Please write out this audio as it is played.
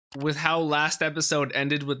with how last episode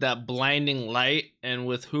ended with that blinding light, and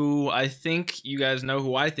with who I think you guys know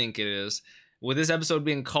who I think it is, with this episode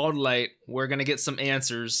being called Light, we're gonna get some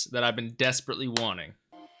answers that I've been desperately wanting.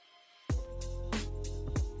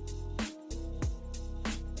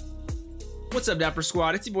 What's up, Dapper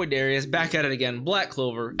Squad? It's your boy Darius, back at it again. Black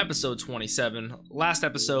Clover, episode 27. Last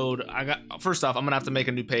episode, first off, I'm gonna have to make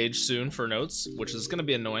a new page soon for notes, which is gonna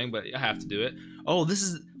be annoying, but I have to do it. Oh, this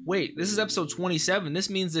is episode 27. This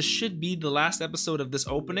means this should be the last episode of this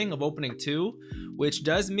opening, of opening 2, which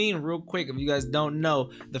does mean, real quick, if you guys don't know,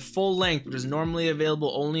 the full length, which is normally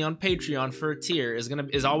available only on Patreon for a tier,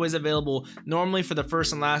 is always available normally for the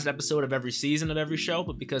first and last episode of every season of every show,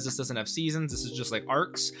 but because this doesn't have seasons, this is just like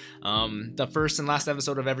arcs, the first and last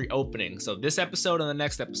episode of every opening. So this episode and the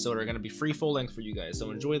next episode are going to be free full length for you guys, so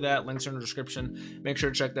enjoy that. Links are in the description. Make sure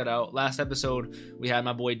to check that out. Last episode, we had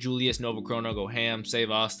my boy Julius Nova Chrono go ham, save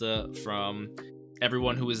Asta from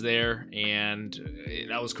everyone who was there, and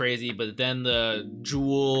that was crazy. But then the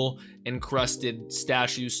jewel encrusted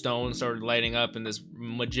statue stone started lighting up, and this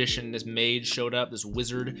magician, this mage showed up, this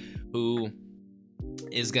wizard who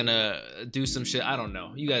is gonna do some shit. I don't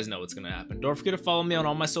know, you guys know what's gonna happen. Don't forget to follow me on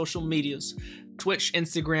all my social medias, Twitch,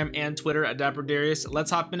 Instagram, and Twitter at DapperDarius. Let's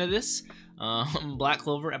hop into this. Black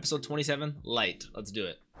Clover episode 27, Light. Let's do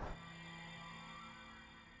it.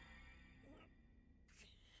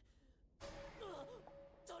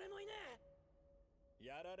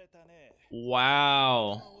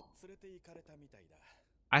 Wow.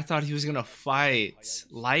 I thought he was gonna fight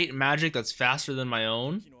light magic that's faster than my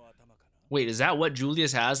own. Wait, is that what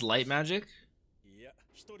Julius has? Light magic?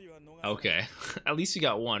 Okay. At least we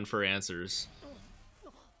got one for answers.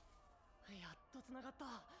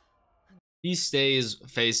 He stays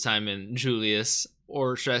FaceTiming Julius,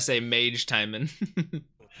 or should I say mage timing.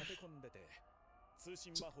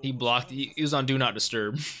 He blocked, he was on Do Not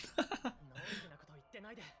Disturb.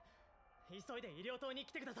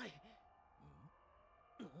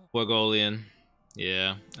 Fuegoleon.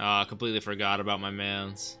 Yeah. I completely forgot about my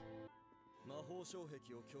mans.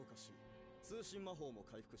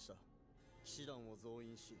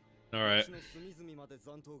 Alright.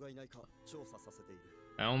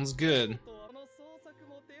 Sounds good.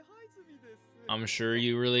 I'm sure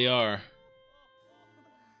you really are.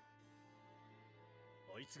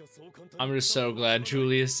 I'm just so glad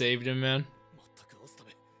Julius saved him, man.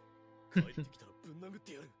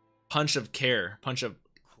 Punch of care, punch of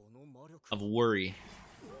worry.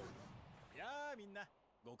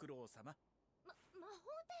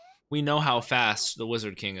 We know how fast the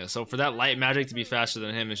Wizard King is, so for that light magic to be faster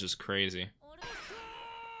than him is just crazy.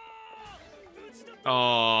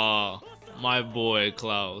 Oh, my boy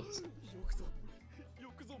Klaus.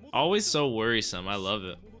 Always so worrisome, I love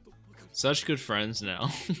it. Such good friends now.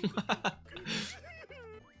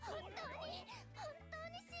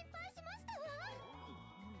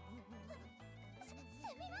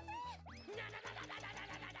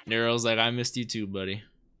 Nero's like, I missed you too, buddy.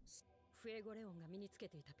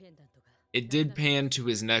 It did pan to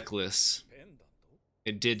his necklace.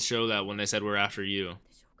 It did show that when they said we're after you.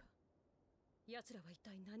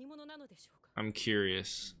 I'm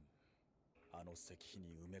curious.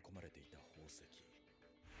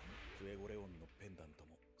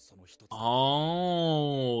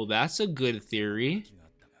 Oh, that's a good theory.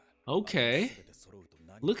 Okay.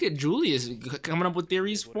 Look at Julius coming up with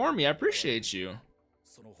theories for me. I appreciate you.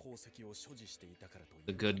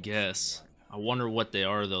 A good guess. I wonder what they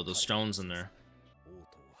are, though, those stones in there.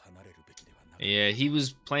 Yeah, he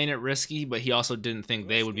was playing it risky, but he also didn't think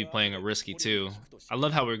they would be playing it risky, too. I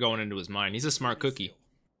love how we're going into his mind. He's a smart cookie.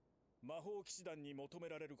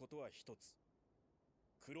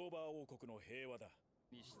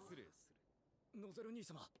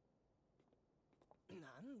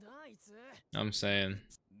 I'm saying.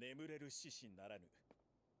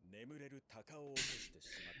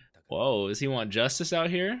 Whoa, does he want justice out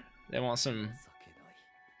here? They want some...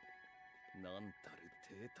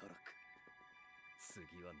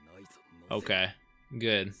 Okay,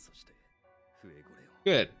 good.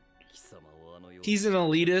 Good. He's an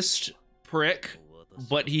elitist prick,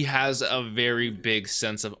 but he has a very big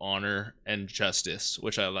sense of honor and justice,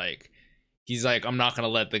 which I like. He's like, I'm not gonna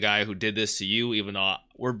let the guy who did this to you, even though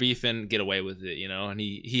we're beefing, get away with it, you know? And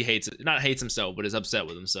he hates it, not hates himself, but is upset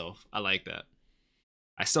with himself. I like that.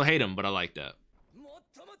 I still hate him, but I like that.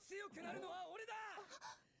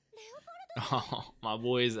 Oh, my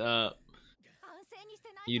boy's up.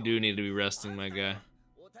 You do need to be resting, my guy.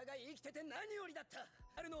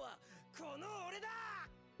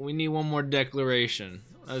 We need one more declaration.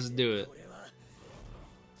 Let's do it.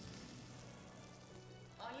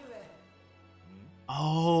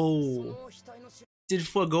 Oh. Did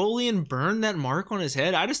Fuegoleon burn that mark on his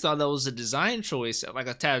head? I just thought that was a design choice, like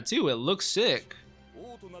a tattoo. It looks sick.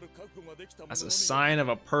 That's a sign of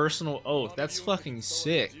a personal oath. That's fucking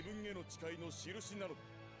sick.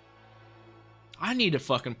 I need a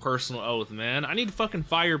fucking personal oath, man. I need fucking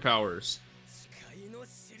fire powers.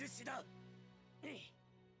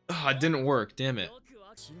 Oh, it didn't work, damn it.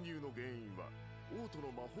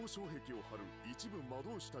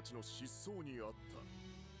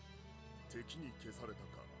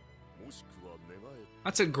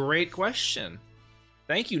 That's a great question.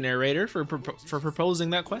 Thank you, narrator, for proposing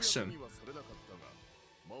that question.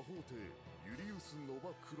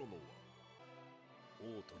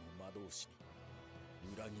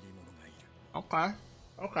 Okay.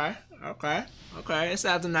 This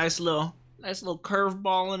adds a nice little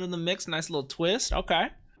curveball into the mix, nice little twist. Okay.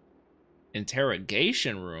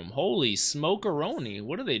 Interrogation room. Holy smokeroni.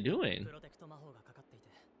 What are they doing?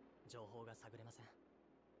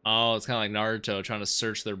 Oh, it's kind of like Naruto trying to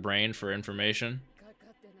search their brain for information.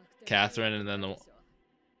 Catherine, and then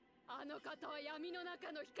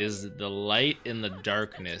is the light in the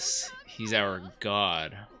darkness. He's our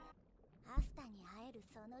god.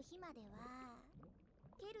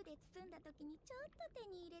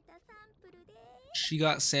 She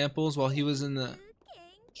got samples while he was in the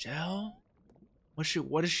jail?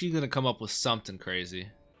 What is she gonna come up with something crazy?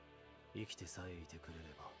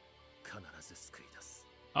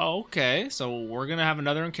 Oh, okay, so we're gonna have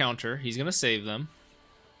another encounter. He's gonna save them.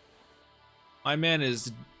 My man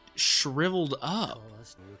is shriveled up.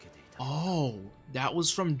 Oh, that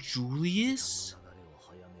was from Julius?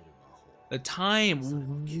 The time,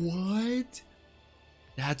 what?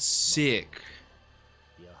 That's sick.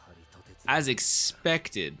 As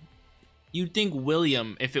expected. You'd think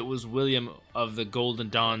William, if it was William of the Golden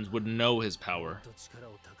Dawns, would know his power.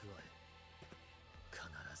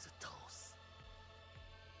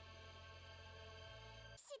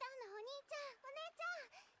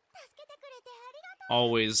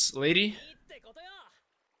 Always, lady.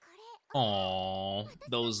 Aww,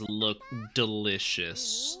 those look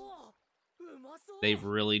delicious. They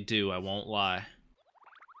really do, I won't lie.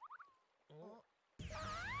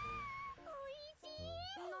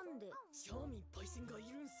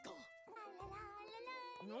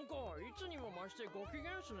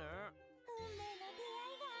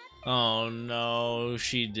 Oh no,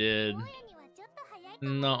 she did.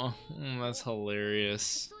 No, that's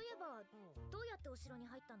hilarious.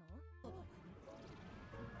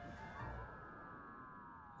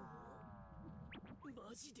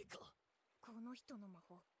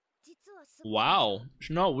 Wow.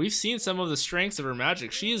 No, we've seen some of the strengths of her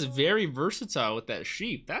magic. She is very versatile with that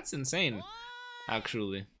sheep. That's insane,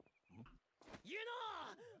 actually.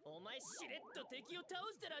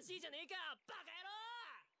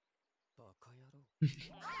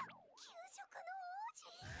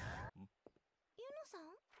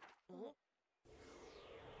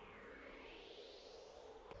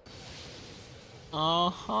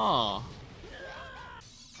 Uh-huh.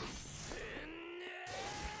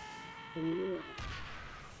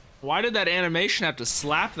 Why did that animation have to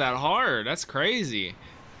slap that hard? That's crazy.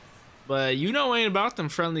 But Yuno ain't about them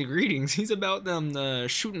friendly greetings. He's about them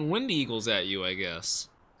shooting wind eagles at you, I guess.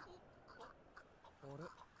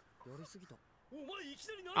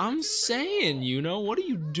 I'm saying, Yuno, what are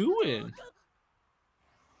you doing?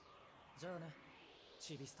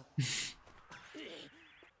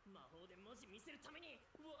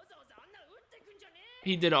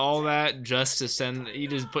 He did all that just to send, he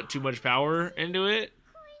just put too much power into it.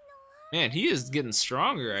 Man, he is getting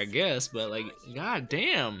stronger, I guess, but like, god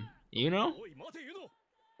damn, you know?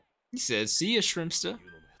 He said, see ya, Shrimpsta.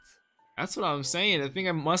 That's what I'm saying. I think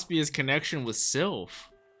it must be his connection with Sylph.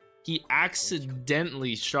 He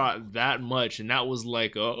accidentally shot that much, and that was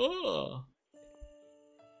like, oh.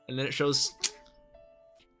 And then it shows.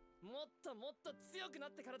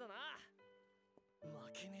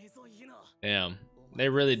 Damn, they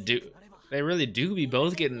really do be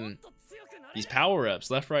both getting these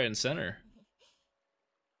power-ups left, right, and center.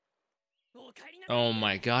 Oh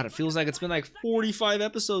my god, it feels like it's been like 45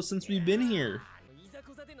 episodes since we've been here.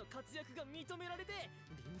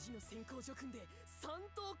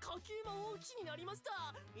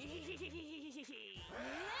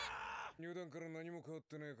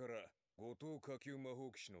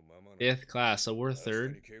 Fifth class, so we're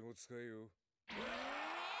third.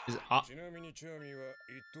 Is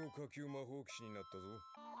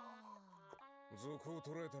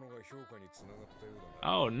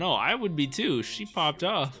oh no, I would be too. She popped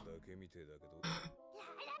off.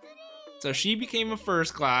 So she became a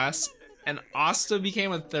first class, and Asta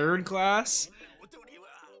became a third class.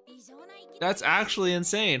 That's actually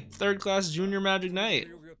insane. 3rd class junior magic knight.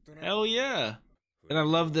 Hell yeah. And I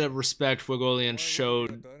love the respect Fuegoleon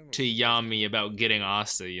showed to Yami about getting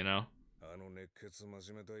Asta, you know?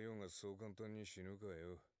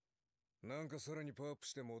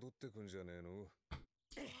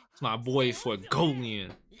 It's my boy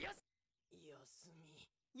Fuegoleon.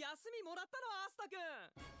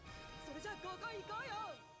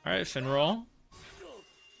 Alright, Finroll.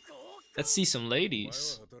 Let's see some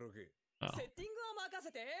ladies. Oh.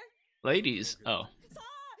 Ladies. Oh.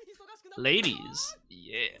 Ladies.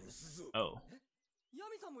 Yeah. Oh.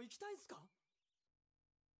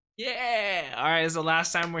 Yeah. Alright, it's the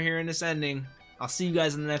last time we're hearing this ending. I'll see you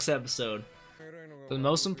guys in the next episode. The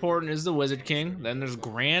most important is the Wizard King. Then there's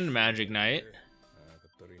Grand Magic Knight.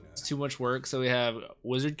 It's too much work. So we have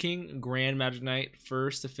Wizard King, Grand Magic Knight,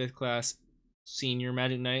 1st to 5th class Senior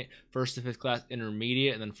Magic Knight, 1st to 5th class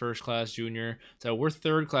Intermediate, and then 1st class Junior. So we're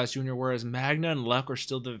 3rd class Junior, whereas Magna and Luck are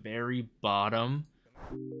still the very bottom.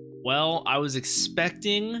 Well, I was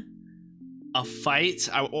expecting a fight.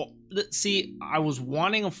 I was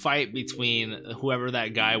wanting a fight between whoever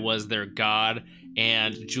that guy was, their god,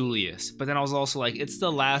 and Julius. But then I was also like, it's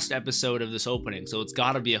the last episode of this opening, so it's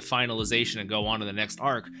got to be a finalization and go on to the next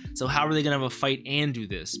arc. So how are they going to have a fight and do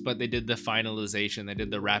this? But they did the finalization. They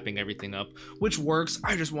did the wrapping everything up, which works.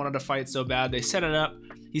 I just wanted to fight so bad. They set it up.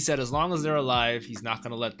 He said as long as they're alive, he's not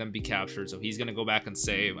going to let them be captured. So he's going to go back and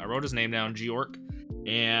save. I wrote his name down, Georg,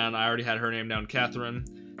 and I already had her name down, Catherine.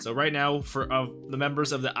 So right now, for the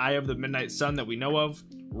members of the Eye of the Midnight Sun that we know of,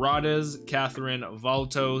 Rodez, Catherine,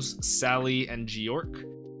 Valtos, Sally, and Georg.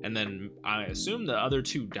 And then I assume the other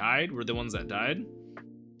 2 died, were the ones that died.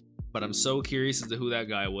 But I'm so curious as to who that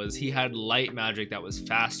guy was. He had light magic that was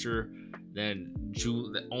faster than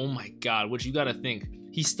Julius. Oh my god, which you gotta think.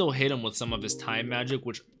 He still hit him with some of his time magic,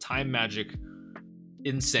 which time magic,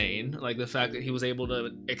 insane. Like the fact that he was able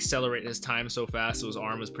to accelerate his time so fast so his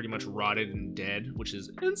arm was pretty much rotted and dead, which is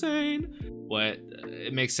insane. But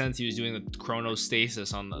it makes sense he was doing the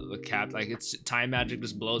chronostasis on the cap. Like, it's time magic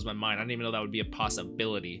just blows my mind. I didn't even know that would be a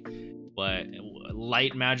possibility. But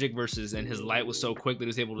light magic versus, and his light was so quick that he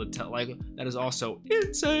was able to tell, like, that is also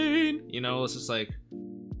insane. You know, it's just like,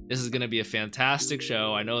 this is gonna be a fantastic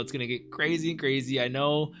show. I know it's gonna get crazy and crazy. I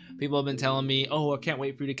know people have been telling me, oh, I can't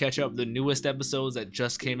wait for you to catch up. The newest episodes that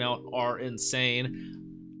just came out are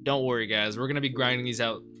insane. Don't worry, guys. We're gonna be grinding these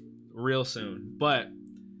out real soon. But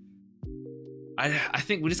I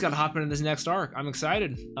think we just gotta hop into this next arc. I'm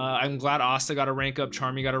excited. I'm glad Asta got a rank up,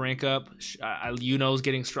 Charmy got a rank up. Yuno's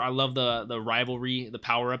getting strong. I love the rivalry, the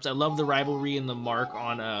power ups. I love the rivalry and the mark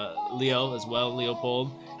on Leo as well,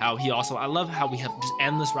 Leopold. How he also, I love how we have just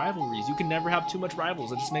endless rivalries. You can never have too much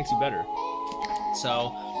rivals. It just makes you better.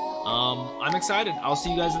 So I'm excited. I'll see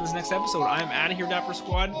you guys in this next episode. I'm out of here, Dapper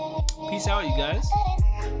Squad. Peace out, you guys.